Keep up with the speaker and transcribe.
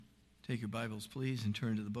Take your Bibles, please, and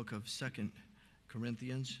turn to the book of 2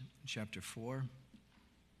 Corinthians, chapter 4.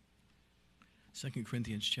 2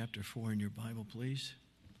 Corinthians, chapter 4 in your Bible, please.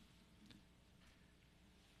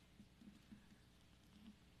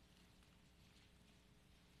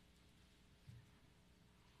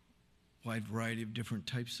 Wide variety of different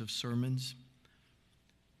types of sermons.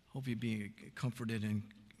 Hope you're being comforted and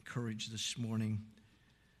encouraged this morning.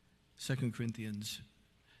 2 Corinthians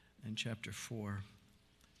and chapter 4.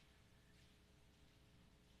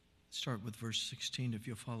 Start with verse 16, if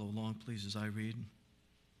you'll follow along, please, as I read.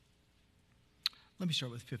 Let me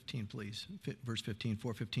start with 15, please. Verse 15,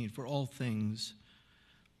 4:15. For all things,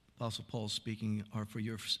 Apostle Paul speaking, are for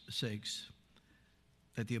your sakes,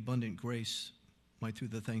 that the abundant grace might through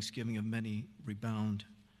the thanksgiving of many rebound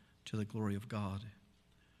to the glory of God.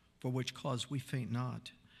 For which cause we faint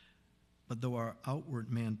not, but though our outward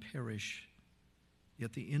man perish,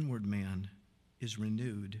 yet the inward man is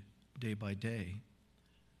renewed day by day.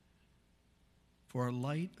 For our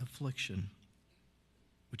light affliction,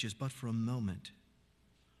 which is but for a moment,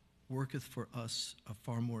 worketh for us a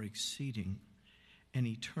far more exceeding and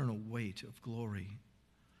eternal weight of glory,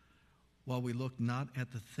 while we look not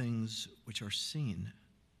at the things which are seen,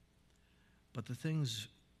 but the things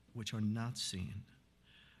which are not seen.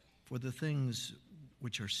 For the things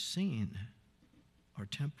which are seen are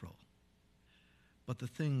temporal, but the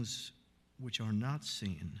things which are not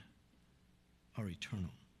seen are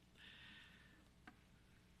eternal.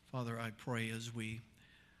 Father, I pray as we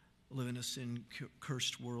live in a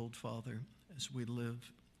sin-cursed world, Father, as we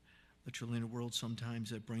live literally in a world sometimes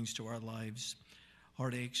that brings to our lives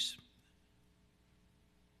heartaches,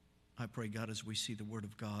 I pray, God, as we see the Word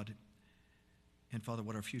of God and, Father,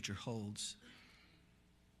 what our future holds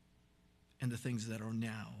and the things that are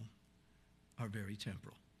now are very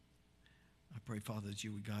temporal. I pray, Father, that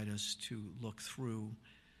you would guide us to look through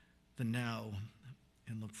the now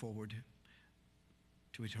and look forward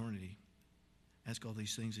to eternity. Ask all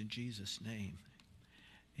these things in Jesus' name.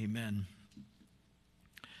 Amen.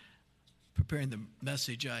 Preparing the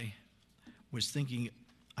message, I was thinking,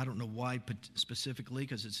 I don't know why specifically,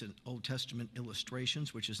 because it's in Old Testament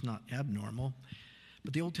illustrations, which is not abnormal,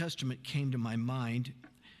 but the Old Testament came to my mind,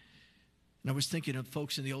 and I was thinking of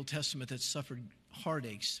folks in the Old Testament that suffered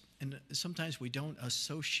heartaches, and sometimes we don't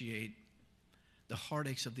associate the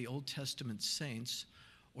heartaches of the Old Testament saints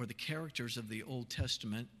or the characters of the Old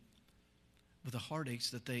Testament with the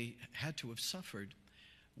heartaches that they had to have suffered.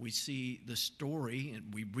 We see the story,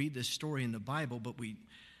 and we read this story in the Bible, but we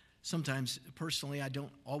sometimes, personally, I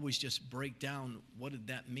don't always just break down what did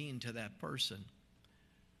that mean to that person.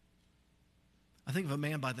 I think of a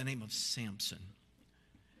man by the name of Samson.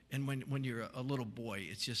 And when you're a little boy,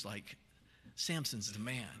 it's just like, Samson's the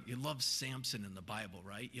man. You love Samson in the Bible,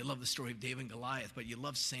 right? You love the story of David and Goliath, but you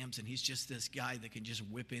love Samson. He's just this guy that can just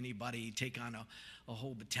whip anybody, take on a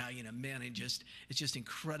whole battalion of men, and it's just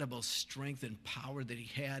incredible strength and power that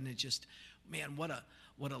he had. And it just, man, what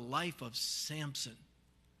a life of Samson.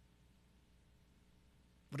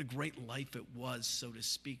 What a great life it was, so to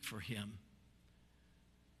speak, for him.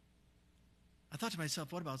 I thought to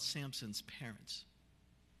myself, what about Samson's parents?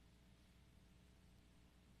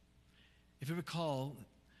 If you recall,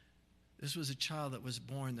 this was a child that was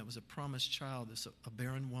born, that was a promised child, a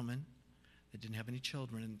barren woman that didn't have any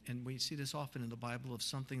children. And we see this often in the Bible of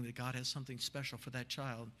something that God has something special for that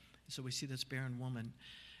child. And so we see this barren woman.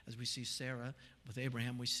 As we see Sarah with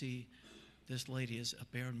Abraham, we see this lady is a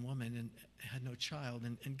barren woman and had no child.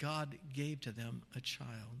 And God gave to them a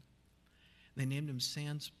child. They named him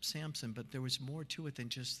Samson, but there was more to it than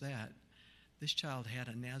just that. This child had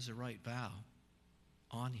a Nazirite vow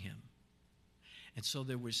on him. And so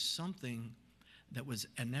there was something that was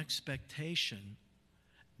an expectation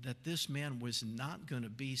that this man was not going to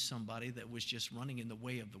be somebody that was just running in the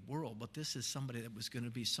way of the world, but this is somebody that was going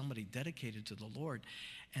to be somebody dedicated to the Lord.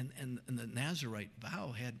 And the Nazirite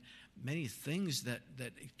vow had many things that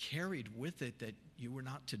it carried with it that you were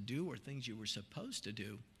not to do or things you were supposed to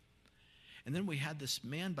do. And then we had this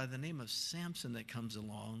man by the name of Samson that comes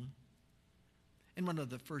along. And one of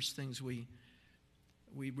the first things we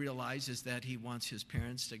realize is that he wants his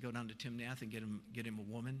parents to go down to Timnath and get him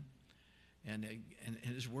a woman. And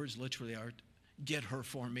his words literally are, get her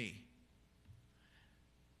for me.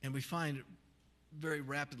 And we find very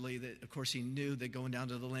rapidly that, of course, he knew that going down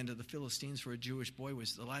to the land of the Philistines for a Jewish boy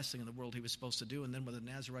was the last thing in the world he was supposed to do. And then with a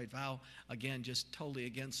Nazirite vow, again, just totally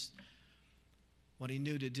against what he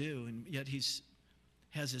knew to do. And yet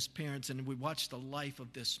has his parents, and we watch the life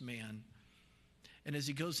of this man. And as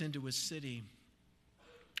he goes into his city,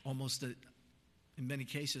 almost in many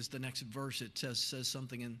cases, the next verse, it says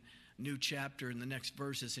something in new chapter in the next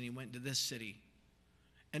verses, and he went to this city.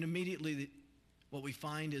 And immediately what we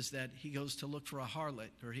find is that he goes to look for a harlot,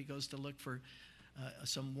 or he goes to look for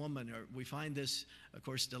some woman. Or we find this, of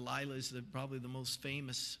course, Delilah is probably the most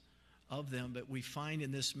famous of them, but we find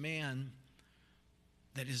in this man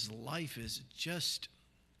that his life is just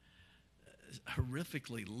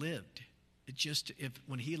horrifically lived.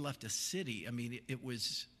 When he left a city,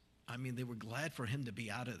 they were glad for him to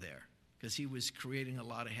be out of there because he was creating a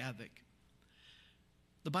lot of havoc.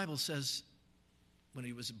 The Bible says when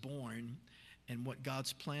he was born and what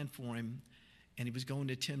God's plan for him, and he was going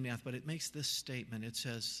to Timnath, but it makes this statement. It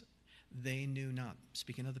says, they knew not,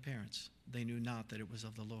 speaking of the parents, they knew not that it was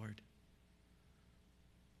of the Lord.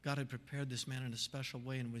 God had prepared this man in a special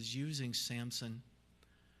way and was using Samson.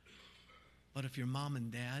 But if your mom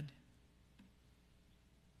and dad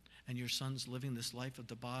and your son's living this life of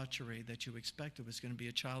debauchery that you expected was going to be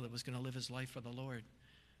a child that was going to live his life for the Lord,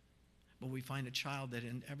 but we find a child that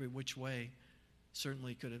in every which way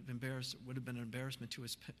certainly would have been an embarrassment to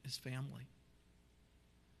his family.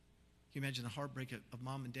 Can you imagine the heartbreak of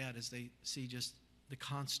mom and dad as they see just the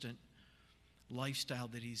constant lifestyle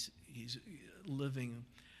that he's living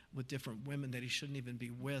with different women that he shouldn't even be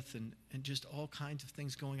with, and just all kinds of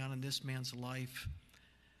things going on in this man's life,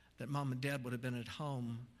 that mom and dad would have been at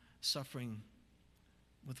home suffering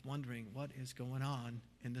with wondering what is going on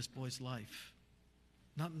in this boy's life,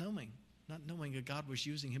 not knowing that God was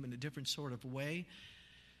using him in a different sort of way.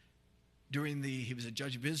 He was a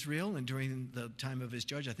judge of Israel, and during the time of his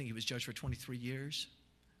judge, I think he was judge for 23 years.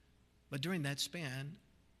 But during that span,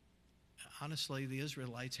 honestly, the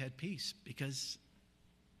Israelites had peace because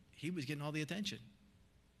he was getting all the attention.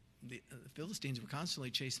 The Philistines were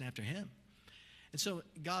constantly chasing after him. And so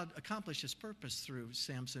God accomplished his purpose through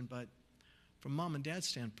Samson, but from mom and dad's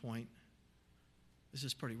standpoint, this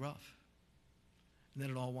is pretty rough. And then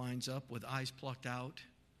it all winds up with eyes plucked out,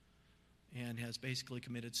 and has basically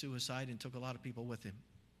committed suicide and took a lot of people with him.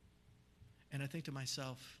 And I think to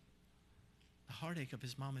myself, the heartache of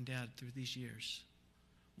his mom and dad through these years,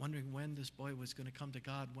 wondering when this boy was going to come to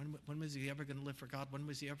God, when was he ever going to live for God, when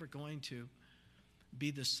was he ever going to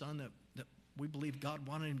be the son that we believe God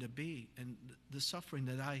wanted him to be, and the suffering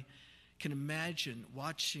that I can imagine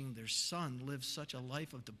watching their son live such a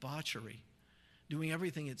life of debauchery, doing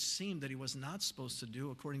everything it seemed that he was not supposed to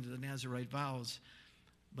do according to the Nazirite vows,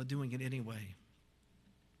 but doing it anyway.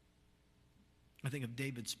 I think of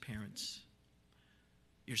David's parents.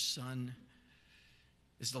 Your son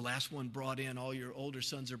is the last one brought in. All your older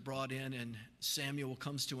sons are brought in, and Samuel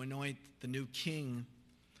comes to anoint the new king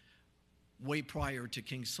way prior to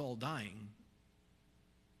King Saul dying.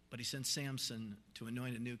 But he sent Samson to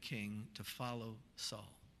anoint a new king to follow Saul.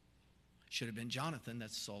 Should have been Jonathan,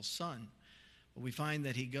 that's Saul's son. But we find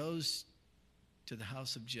that he goes to the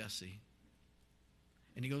house of Jesse.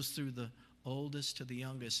 And he goes through the oldest to the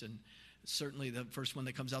youngest. And certainly the first one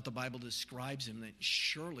that comes out, the Bible describes him, that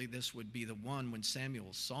surely this would be the one. When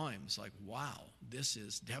Samuel saw him, it's like, wow, this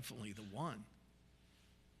is definitely the one.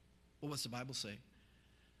 Well, what's the Bible say?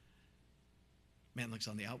 Man looks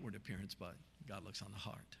on the outward appearance, but God looks on the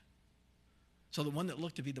heart. So the one that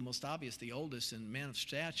looked to be the most obvious, the oldest, and man of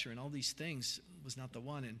stature and all these things was not the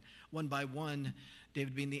one. And one by one,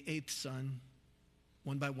 David being the eighth son,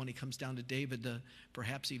 one by one he comes down to David,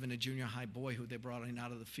 perhaps even a junior high boy who they brought in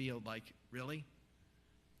out of the field. Like, really?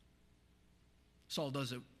 Saul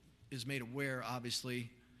is made aware, obviously,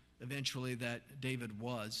 eventually, that David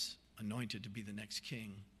was anointed to be the next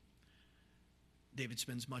king. David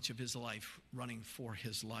spends much of his life running for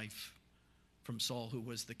his life from Saul, who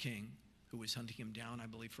was the king, who was hunting him down, I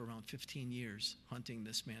believe, for around 15 years, hunting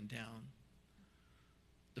this man down.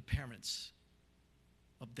 The parents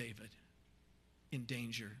of David in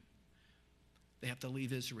danger. They have to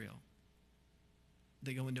leave Israel.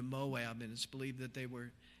 They go into Moab, and it's believed that they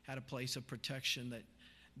had a place of protection, that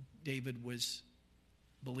David was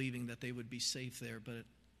believing that they would be safe there, but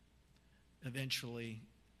eventually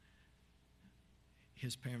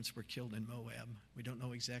his parents were killed in Moab. We don't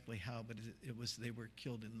know exactly how, but they were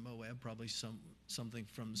killed in Moab, probably something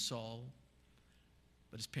from Saul,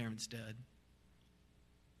 but his parents dead.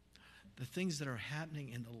 The things that are happening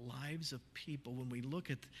in the lives of people, when we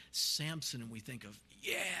look at Samson and we think of,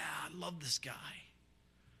 yeah, I love this guy.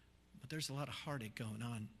 But there's a lot of heartache going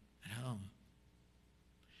on at home.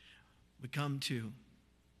 We come to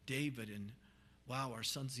David and, wow, our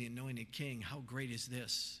son's the anointed king. How great is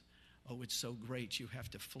this? Oh, it's so great. You have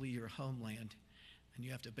to flee your homeland, and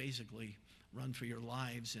you have to basically run for your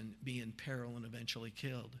lives and be in peril and eventually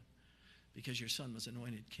killed because your son was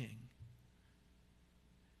anointed king.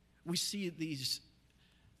 We see these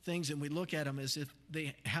things and we look at them as if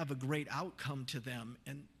they have a great outcome to them.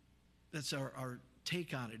 And that's our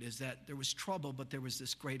take on it, is that there was trouble, but there was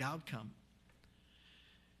this great outcome.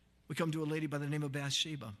 We come to a lady by the name of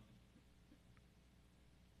Bathsheba.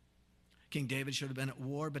 King David should have been at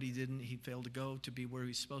war, but he didn't. He failed to go to be where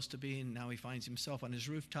he's supposed to be, and now he finds himself on his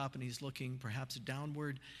rooftop, and he's looking perhaps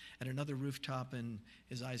downward at another rooftop, and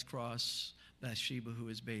his eyes cross Bathsheba, who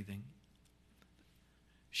is bathing.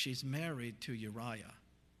 She's married to Uriah.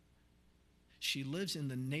 She lives in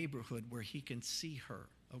the neighborhood where he can see her,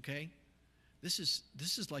 okay? This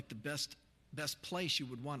is like the best place you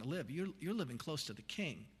would want to live. You're living close to the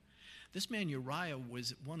king. This man Uriah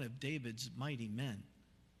was one of David's mighty men.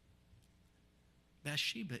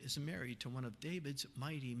 Bathsheba is married to one of David's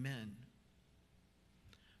mighty men.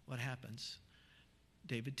 What happens?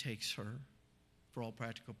 David takes her for all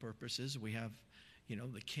practical purposes. We have,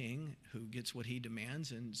 the king who gets what he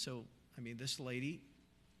demands. And so, this lady,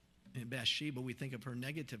 in Bathsheba, we think of her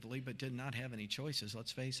negatively, but did not have any choices.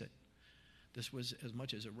 Let's face it. This was as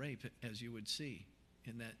much as a rape as you would see,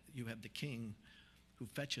 in that you have the king who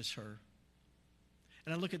fetches her.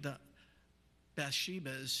 And I look at the Bathsheba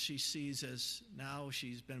as she sees as now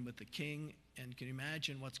she's been with the king, and can you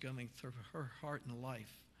imagine what's going through her heart and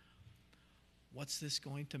life? What's this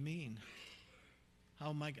going to mean?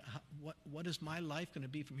 What is my life going to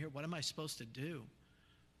be from here? What am I supposed to do?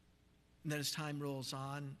 And then as time rolls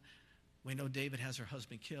on, we know David has her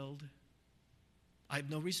husband killed. I have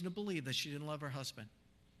no reason to believe that she didn't love her husband.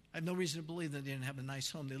 I have no reason to believe that they didn't have a nice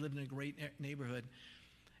home. They lived in a great neighborhood,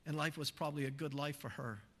 and life was probably a good life for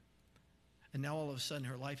her. And now all of a sudden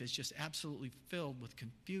her life is just absolutely filled with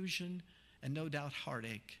confusion and no doubt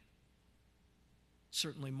heartache.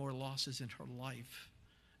 Certainly more losses in her life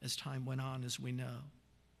as time went on, as we know.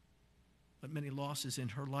 But many losses in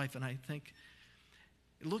her life, and I think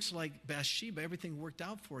it looks like Bathsheba, everything worked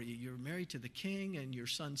out for you. You're married to the king, and your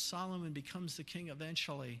son Solomon becomes the king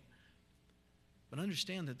eventually. But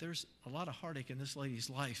understand that there's a lot of heartache in this lady's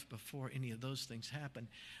life before any of those things happen.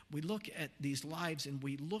 We look at these lives and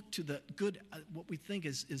we look to the good, what we think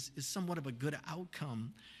is somewhat of a good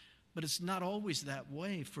outcome, but it's not always that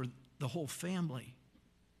way for the whole family.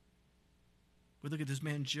 We look at this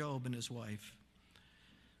man Job and his wife.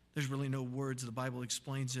 There's really no words. The Bible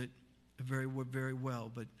explains it very, very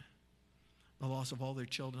well, but the loss of all their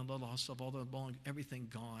children, the loss of all their belongings, everything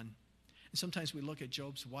gone. And sometimes we look at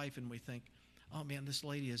Job's wife and we think, oh man, this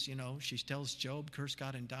lady is, she tells Job, curse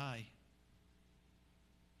God and die.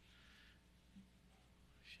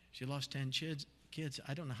 She lost 10 kids.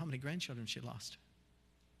 I don't know how many grandchildren she lost.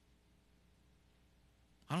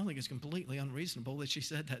 I don't think it's completely unreasonable that she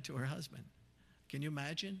said that to her husband. Can you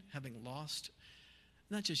imagine having lost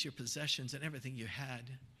not just your possessions and everything you had?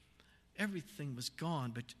 Everything was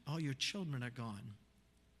gone, but all your children are gone.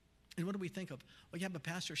 And what do we think of? Well, yeah, but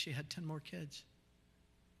Pastor, she had 10 more kids.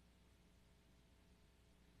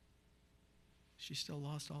 She still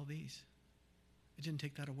lost all these. It didn't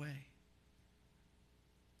take that away.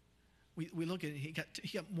 We look at it, he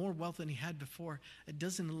got more wealth than he had before. It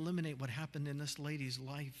doesn't eliminate what happened in this lady's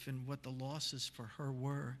life and what the losses for her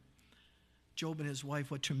were. Job and his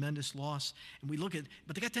wife, what tremendous loss. And we look at,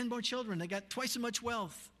 but they got 10 more children. They got twice as much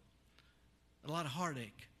wealth. A lot of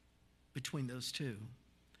heartache between those two.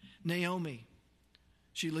 Naomi,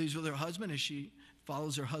 she leaves with her husband as she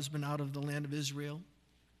follows her husband out of the land of Israel.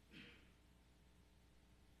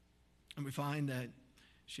 And we find that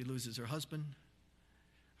she loses her husband,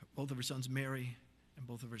 both of her sons marry, and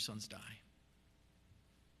both of her sons die.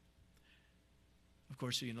 Of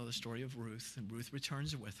course, you know the story of Ruth, and Ruth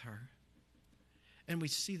returns with her. And we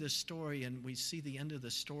see the story, and we see the end of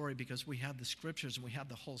the story because we have the scriptures and we have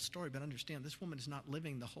the whole story. But understand, this woman is not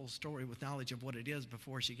living the whole story with knowledge of what it is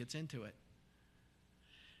before she gets into it.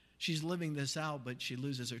 She's living this out, but she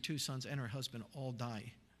loses her 2 sons and her husband all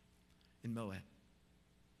die in Moab.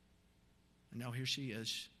 And now here she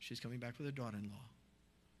is. She's coming back with her daughter-in-law.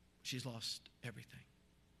 She's lost everything.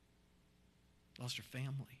 Lost her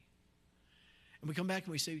family. And we come back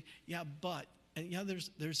and we say, yeah, but, and yeah,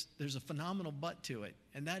 there's a phenomenal but to it.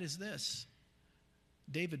 And that is this.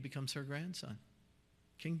 David becomes her grandson.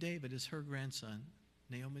 King David is her grandson,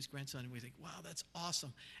 Naomi's grandson. And we think, wow, that's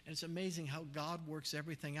awesome. And it's amazing how God works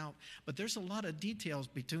everything out. But there's a lot of details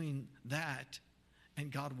between that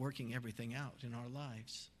and God working everything out in our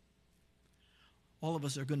lives. All of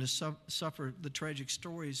us are going to suffer the tragic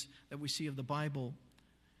stories that we see of the Bible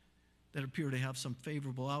that appear to have some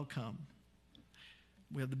favorable outcome.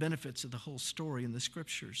 We have the benefits of the whole story in the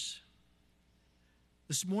scriptures.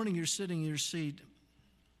 This morning you're sitting in your seat,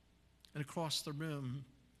 and across the room,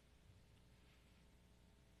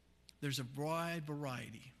 There's a wide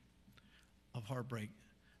variety of heartbreak.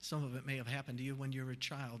 Some of it may have happened to you when you were a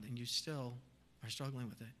child and you still are struggling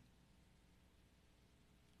with it.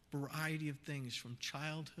 Variety of things from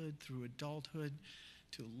childhood through adulthood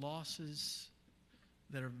to losses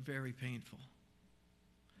that are very painful.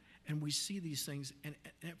 And we see these things, and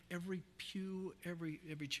every pew,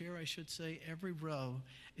 every chair, I should say, every row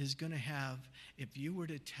is going to have, if you were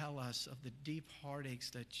to tell us of the deep heartaches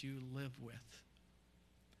that you live with,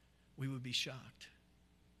 we would be shocked.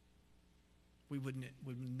 We wouldn't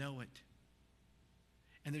know it.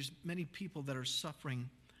 And there's many people that are suffering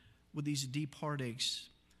with these deep heartaches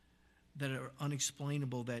that are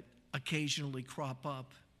unexplainable, that occasionally crop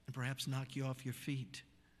up and perhaps knock you off your feet.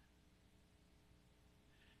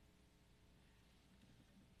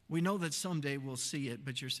 We know that someday we'll see it,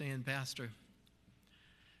 but you're saying, Pastor,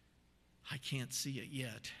 I can't see it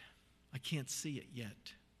yet. I can't see it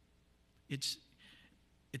yet. It's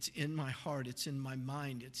in my heart. It's in my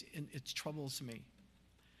mind. It troubles me.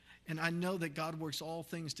 And I know that God works all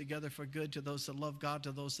things together for good to those that love God,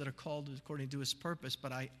 to those that are called according to his purpose.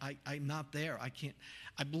 But I'm not there.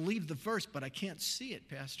 I believe the verse, but I can't see it,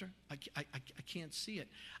 Pastor. I can't see it.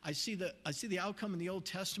 I see the outcome in the Old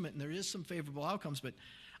Testament, and there is some favorable outcomes, but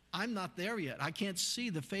I'm not there yet. I can't see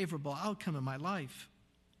the favorable outcome in my life.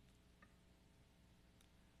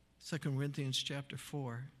 2 Corinthians chapter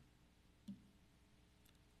 4.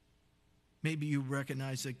 Maybe you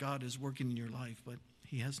recognize that God is working in your life, but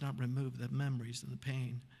he has not removed the memories and the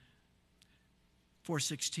pain.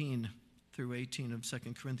 4:16 through 18 of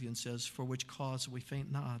 2 Corinthians says, "For which cause we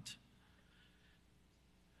faint not.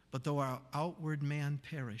 But though our outward man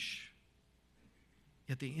perish,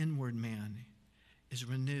 yet the inward man is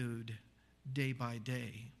renewed day by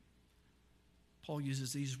day." Paul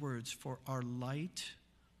uses these words, "For our light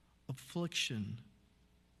affliction,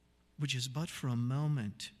 which is but for a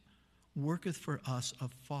moment, worketh for us a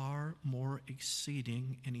far more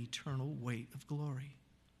exceeding and eternal weight of glory."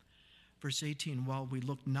 Verse 18, "While we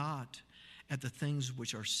look not at the things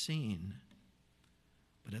which are seen,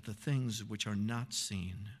 but at the things which are not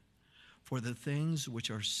seen. For the things which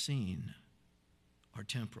are seen are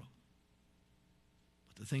temporal,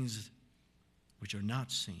 but the things which are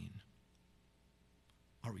not seen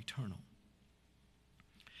are eternal."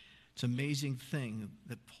 It's an amazing thing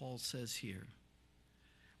that Paul says here.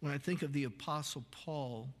 When I think of the Apostle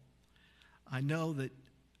Paul, I know that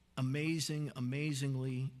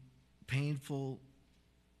amazingly painful,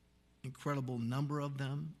 incredible number of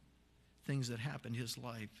them, things that happened in his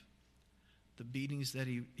life. The beatings that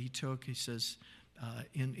he took, he says,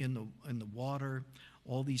 in the water,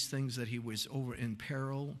 all these things that he was over in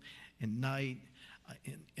peril, in night.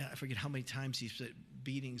 I forget how many times he said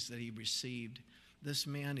beatings that he received. This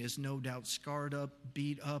man is no doubt scarred up,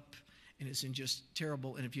 beat up, and it's in just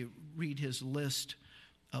terrible. And if you read his list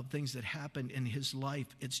of things that happened in his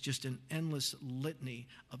life, it's just an endless litany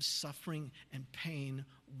of suffering and pain,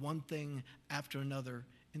 one thing after another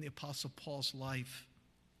in the Apostle Paul's life.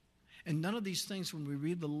 And none of these things, when we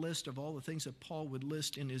read the list of all the things that Paul would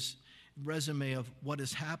list in his resume of what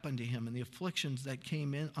has happened to him and the afflictions that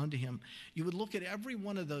came in unto him, you would look at every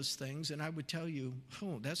one of those things, and I would tell you,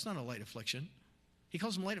 oh, that's not a light affliction. He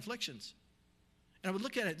calls them light afflictions. And I would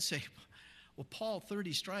look at it and say, well, Paul,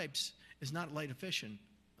 30 stripes is not light affliction.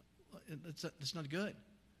 That's not good.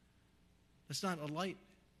 That's not a light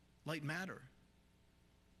matter.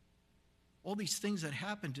 All these things that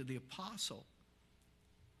happened to the apostle,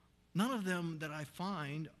 none of them that I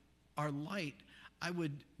find are light. I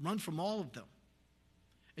would run from all of them.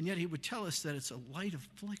 And yet he would tell us that it's a light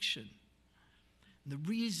affliction. And the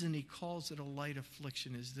reason he calls it a light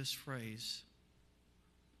affliction is this phrase,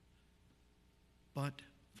 "But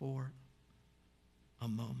for a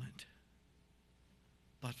moment."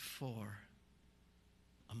 But for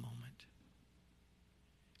a moment.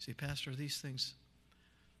 See, Pastor, these things,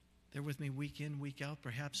 they're with me week in, week out.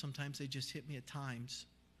 Perhaps sometimes they just hit me at times.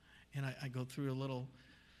 And I go through a little,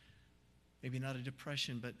 maybe not a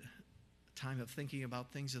depression, but a time of thinking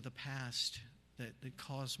about things of the past that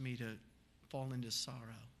caused me to fall into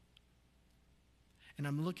sorrow. And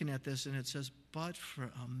I'm looking at this and it says, but for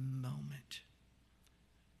a moment.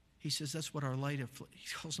 He says that's what our he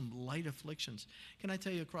calls them light afflictions. Can I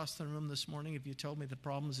tell you across the room this morning, if you told me the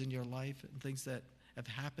problems in your life and things that have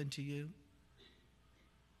happened to you,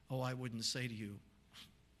 oh, I wouldn't say to you,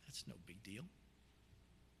 that's no big deal.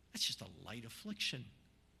 That's just a light affliction.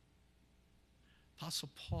 Apostle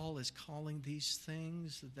Paul is calling these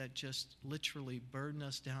things that just literally burden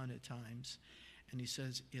us down at times. And he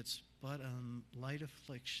says it's but a light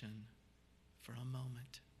affliction for a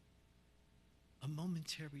moment. A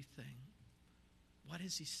momentary thing. Why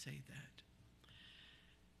does he say that?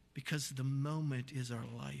 Because the moment is our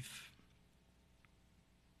life.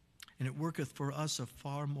 And it worketh for us a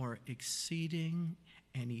far more exceeding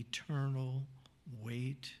and eternal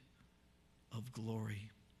weight of glory,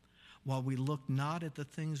 while we look not at the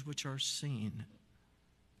things which are seen,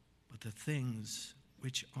 but the things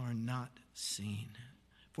which are not seen.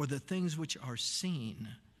 For the things which are seen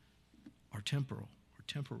are temporal or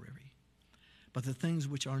temporary, but the things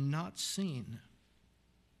which are not seen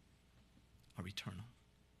are eternal.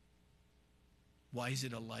 Why is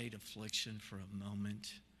it a light affliction for a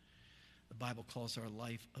moment? The Bible calls our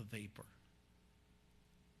life a vapor.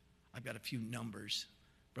 I've got a few numbers.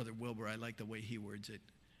 Brother Wilbur, I like the way he words it.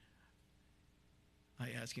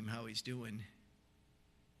 I ask him how he's doing,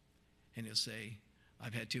 and he'll say,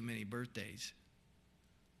 I've had too many birthdays.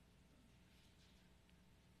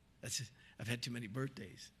 I've had too many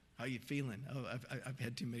birthdays. How are you feeling? Oh, I've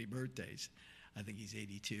had too many birthdays. I think he's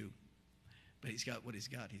 82. But he's got what he's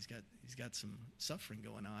got. He's got some suffering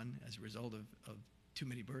going on as a result of too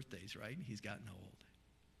many birthdays, right? He's gotten old.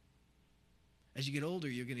 As you get older,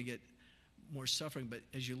 you're going to get more suffering, but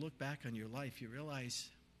as you look back on your life, you realize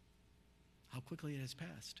how quickly it has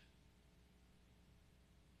passed.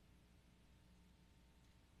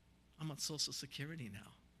 I'm on Social Security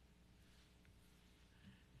now.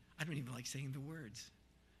 I don't even like saying the words.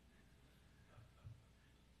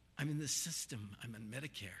 I'm in the system. I'm on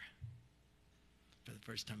Medicare for the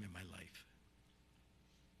first time in my life.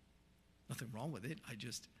 Nothing wrong with it.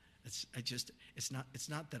 It's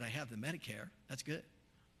not that I have the Medicare. That's good.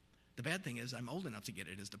 The bad thing is I'm old enough to get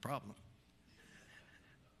it is the problem.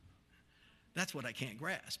 That's what I can't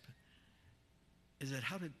grasp. Is that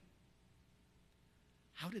how did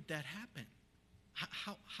that happen?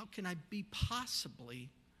 How can I be possibly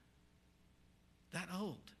that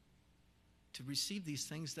old to receive these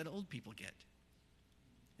things that old people get?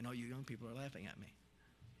 And all you young people are laughing at me.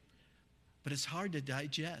 But it's hard to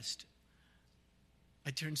digest. I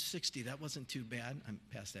turned 60. That wasn't too bad. I'm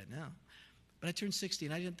past that now. But I turned 60,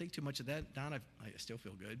 and I didn't think too much of that. Don, I still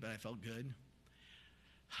feel good, but I felt good.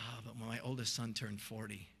 But when my oldest son turned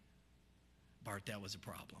 40, Bart, that was a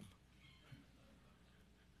problem.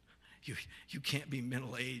 You can't be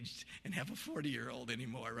middle-aged and have a 40-year-old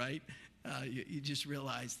anymore, right? You just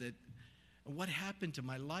realize that what happened to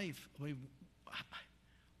my life? I mean,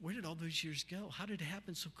 where did all those years go? How did it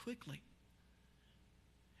happen so quickly?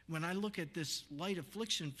 When I look at this light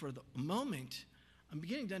affliction for the moment, I'm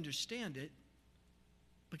beginning to understand it.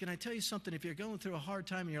 But can I tell you something? If you're going through a hard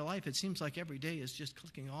time in your life, it seems like every day is just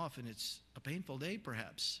clicking off, and it's a painful day,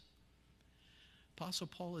 perhaps. Apostle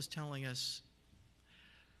Paul is telling us,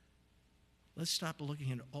 let's stop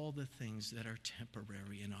looking at all the things that are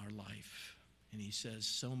temporary in our life. And he says,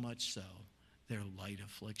 so much so, they're light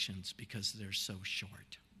afflictions because they're so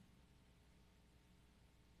short.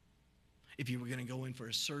 If you were going to go in for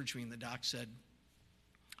a surgery and the doc said,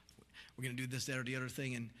 we're going to do this, that, or the other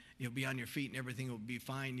thing, and you'll be on your feet and everything will be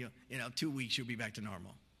fine, 2 weeks you'll be back to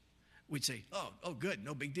normal. We'd say, oh, good,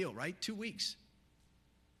 no big deal, right? 2 weeks.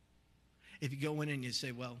 If you go in and you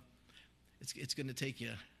say, well, it's going to take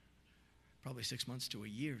you probably 6 months to a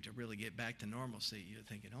year to really get back to normalcy, you're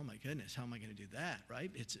thinking, oh my goodness, how am I going to do that, right?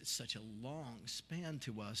 It's such a long span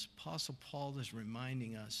to us. Apostle Paul is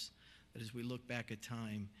reminding us that as we look back at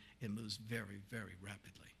time, it moves very, very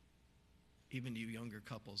rapidly. Even you younger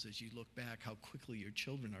couples, as you look back, how quickly your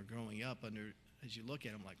children are growing up as you look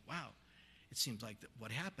at them, like, wow, it seems like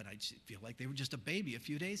what happened, I just feel like they were just a baby a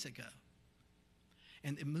few days ago.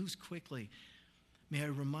 And it moves quickly. May I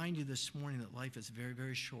remind you this morning that life is very,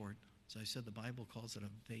 very short. As I said, the Bible calls it a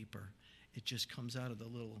vapor. It just comes out of the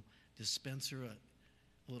little dispenser,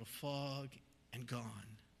 a little fog, and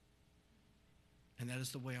gone. And that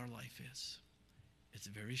is the way our life is. It's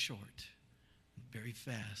very short, very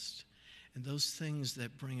fast. And those things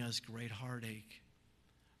that bring us great heartache,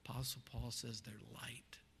 Apostle Paul says they're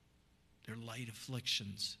light. They're light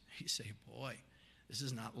afflictions. You say, boy, this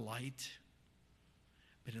is not light,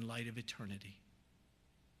 but in light of eternity,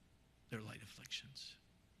 they're light afflictions.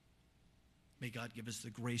 May God give us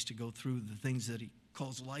the grace to go through the things that he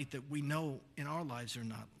calls light that we know in our lives are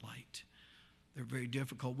not light. They're very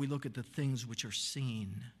difficult. We look at the things which are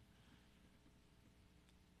seen,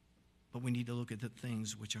 but we need to look at the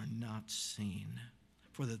things which are not seen.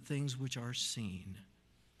 For the things which are seen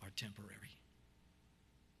are temporary.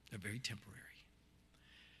 They're very temporary.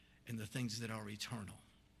 And the things that are eternal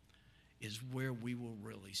is where we will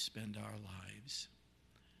really spend our lives.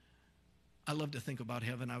 I love to think about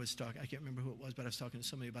heaven. I can't remember who it was, but I was talking to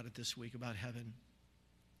somebody about it this week, about heaven.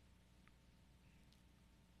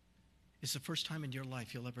 It's the first time in your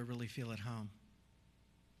life you'll ever really feel at home.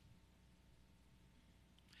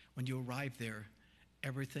 when you arrive there,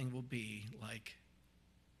 everything will be like,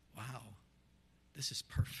 wow, this is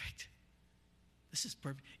perfect. This is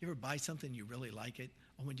perfect. You ever buy something, you really like it?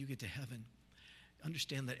 Or when you get to heaven,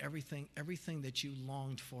 understand that everything that you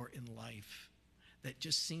longed for in life, that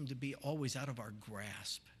just seemed to be always out of our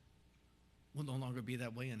grasp, will no longer be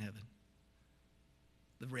that way in heaven.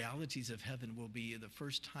 The realities of heaven will be the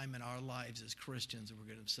first time in our lives as Christians that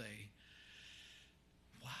we're going to say,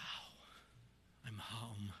 wow, I'm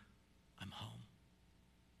home. I'm home.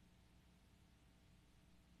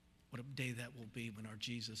 What a day that will be when our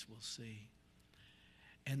Jesus will see.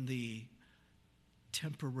 And the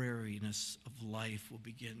temporariness of life will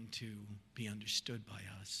begin to be understood by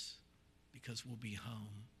us because we'll be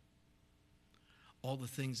home. All the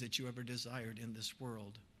things that you ever desired in this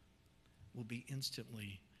world will be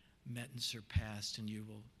instantly met and surpassed, and you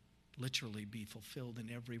will literally be fulfilled in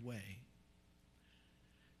every way.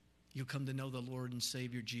 You'll come to know the Lord and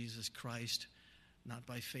Savior Jesus Christ, not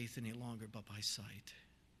by faith any longer, but by sight.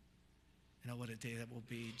 You know what a day that will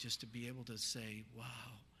be, just to be able to say,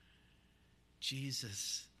 wow,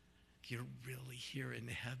 Jesus, you're really here in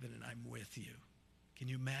heaven and I'm with you. Can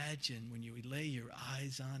you imagine when you lay your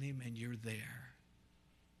eyes on him and you're there?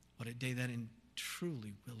 What a day that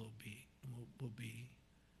truly will be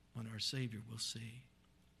when our Savior will see.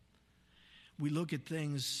 We look at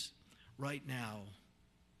things right now,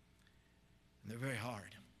 and they're very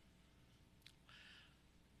hard.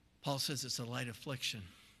 Paul says it's a light affliction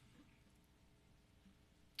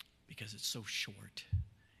because it's so short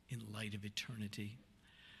in light of eternity.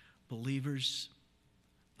 Believers,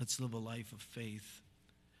 let's live a life of faith.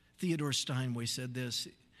 Theodore Steinway said this: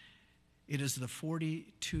 it is the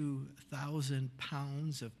 42,000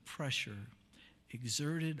 pounds of pressure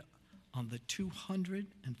exerted on the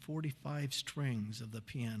 245 strings of the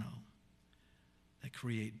piano that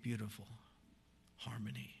create beautiful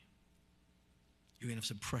harmony. You're going to have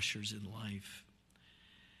some pressures in life.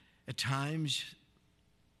 At times,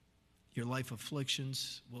 your life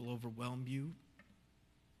afflictions will overwhelm you.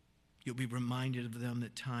 You'll be reminded of them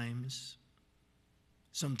at times.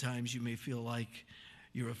 Sometimes you may feel like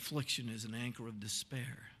your affliction is an anchor of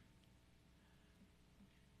despair.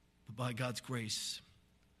 But by God's grace,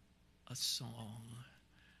 a song.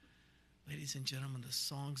 Ladies and gentlemen, the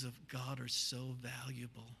songs of God are so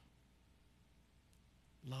valuable.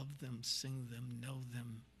 Love them, sing them, know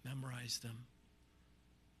them, memorize them.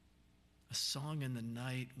 A song in the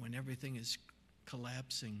night when everything is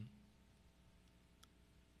collapsing.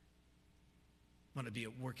 I want to be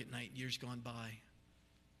at work at night, years gone by.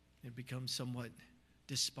 It becomes somewhat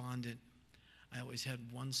despondent. I always had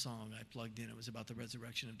one song I plugged in. It was about the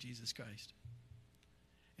resurrection of Jesus Christ.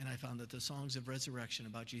 And I found that the songs of resurrection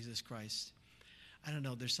about Jesus Christ, I don't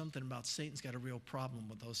know, there's something about Satan's got a real problem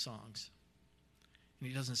with those songs. And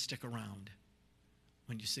he doesn't stick around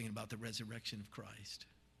when you're singing about the resurrection of Christ.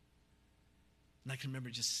 And I can remember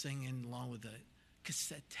just singing along with the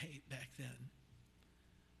cassette tape back then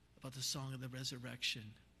about the song of the resurrection,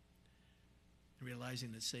 and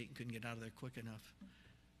realizing that Satan couldn't get out of there quick enough.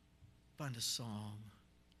 Find a song.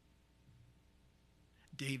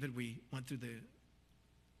 David, we went through the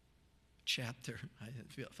chapter,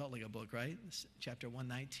 it felt like a book, right? Chapter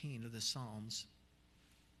 119 of the Psalms.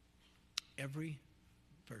 Every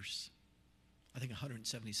verse, I think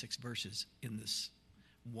 176 verses in this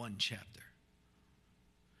one chapter.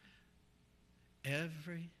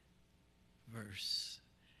 Every verse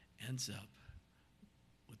ends up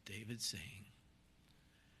with David saying,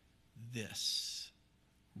 "This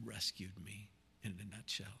rescued me," in a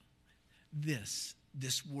nutshell. This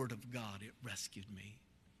word of God, it rescued me.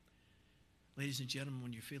 Ladies and gentlemen,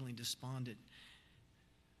 when you're feeling despondent,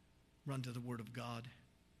 run to the Word of God.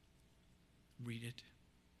 Read it.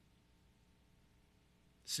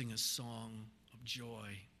 Sing a song of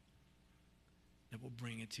joy that will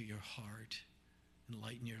bring it to your heart and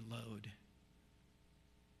lighten your load.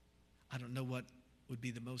 I don't know what would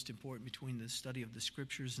be the most important between the study of the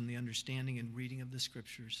Scriptures and the understanding and reading of the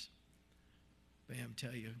Scriptures. But I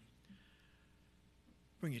tell you,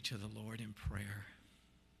 bring it to the Lord in prayer.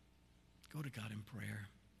 Go to God in prayer.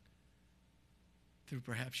 Through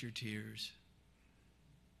perhaps your tears,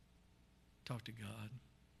 talk to God.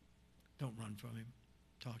 Don't run from Him.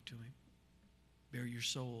 Talk to Him. Bare your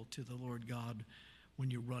soul to the Lord God when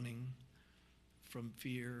you're running from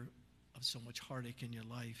fear of so much heartache in your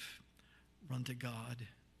life. Run to God.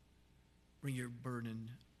 Bring your burden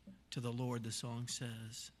to the Lord, the song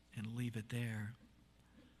says, and leave it there.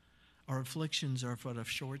 Our afflictions are for a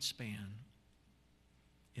short span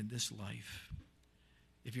in this life.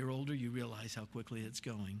 If you're older, you realize how quickly it's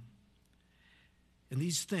going. And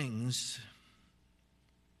these things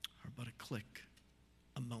are but a click,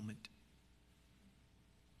 a moment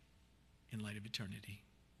in light of eternity.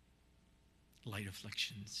 Light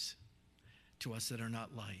afflictions. To us that are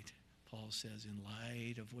not light, Paul says, in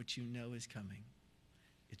light of what you know is coming,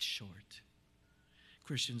 it's short.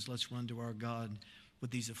 Christians, let's run to our God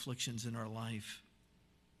with these afflictions in our life.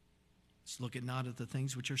 Let's look at not at the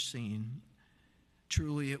things which are seen.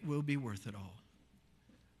 Truly, it will be worth it all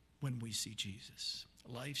when we see Jesus.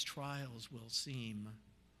 Life's trials will seem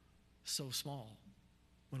so small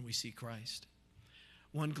when we see Christ.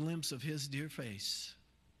 One glimpse of his dear face,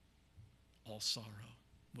 all sorrow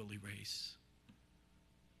will erase.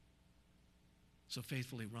 So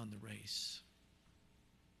faithfully run the race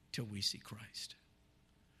till we see Christ.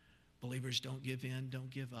 Believers, don't give in, don't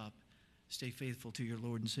give up. Stay faithful to your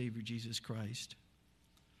Lord and Savior, Jesus Christ.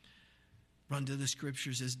 Run to the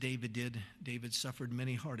scriptures as David did. David suffered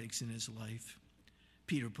many heartaches in his life.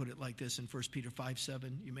 Peter put it like this in 1 Peter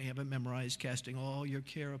 5:7. You may have it memorized, casting all your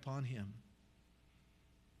care upon him,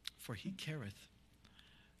 for he careth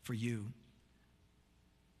for you.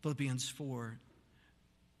 Philippians 4,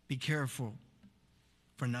 be careful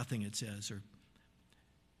for nothing, it says, or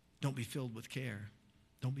don't be filled with care.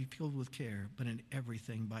 Don't be filled with care, but in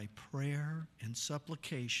everything by prayer and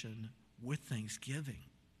supplication with thanksgiving.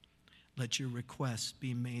 Let your requests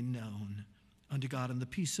be made known unto God, and the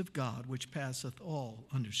peace of God, which passeth all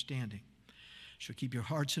understanding, shall keep your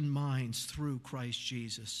hearts and minds through Christ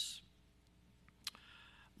Jesus.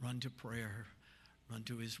 Run to prayer. Run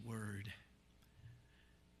to his word.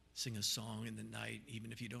 Sing a song in the night,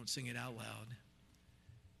 even if you don't sing it out loud.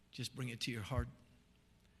 Just bring it to your heart.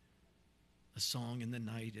 A song in the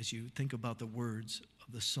night as you think about the words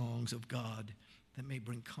of the songs of God that may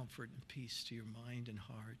bring comfort and peace to your mind and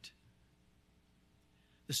heart.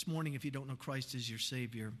 This morning, if you don't know Christ as your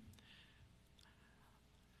Savior,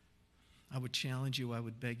 I would challenge you, I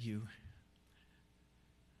would beg you,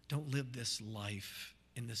 don't live this life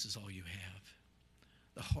and this is all you have.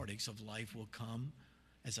 The heartaches of life will come.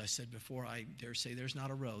 As I said before, I dare say there's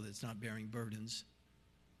not a row that's not bearing burdens,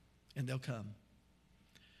 and they'll come.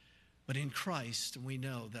 But in Christ, we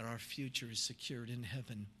know that our future is secured in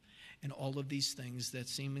heaven, and all of these things that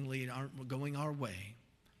seemingly aren't going our way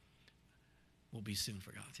will be soon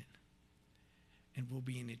forgotten, and we'll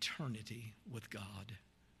be in eternity with God.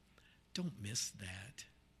 Don't miss that.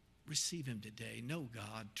 Receive him today. Know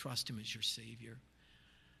God. Trust him as your Savior.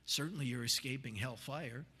 Certainly you're escaping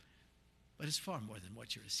hellfire, but it's far more than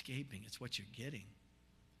what you're escaping. It's what you're getting.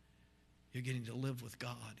 You're getting to live with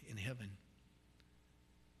God in heaven.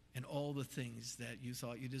 And all the things that you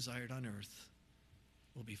thought you desired on earth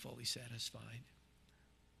will be fully satisfied.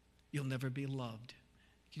 You'll never be loved.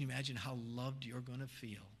 Can you imagine how loved you're going to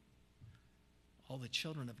feel? All the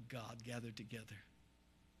children of God gathered together.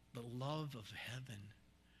 The love of heaven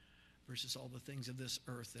versus all the things of this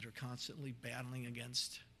earth that are constantly battling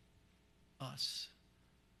against us,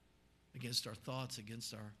 against our thoughts,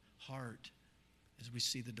 against our heart, as we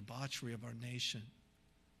see the debauchery of our nation.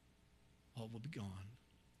 All will be gone.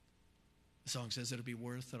 The song says it'll be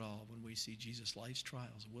worth it all when we see Jesus. Life's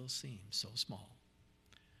trials will seem so small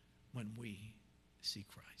when we see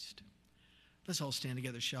Christ. Let's all stand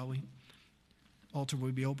together, shall we? Altar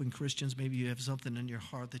will be open. Christians, maybe you have something in your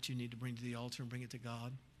heart that you need to bring to the altar and bring it to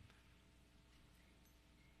God.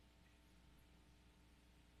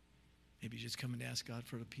 Maybe you just come and ask God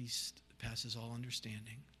for a peace that passes all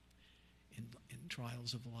understanding in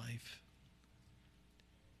trials of life.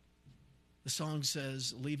 The song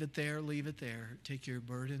says, leave it there, leave it there. Take your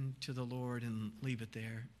burden to the Lord and leave it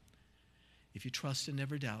there. If you trust and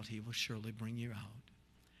never doubt, he will surely bring you out.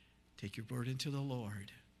 Take your burden to the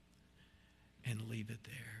Lord and leave it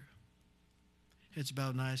there. Heads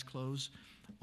bowed and eyes closed.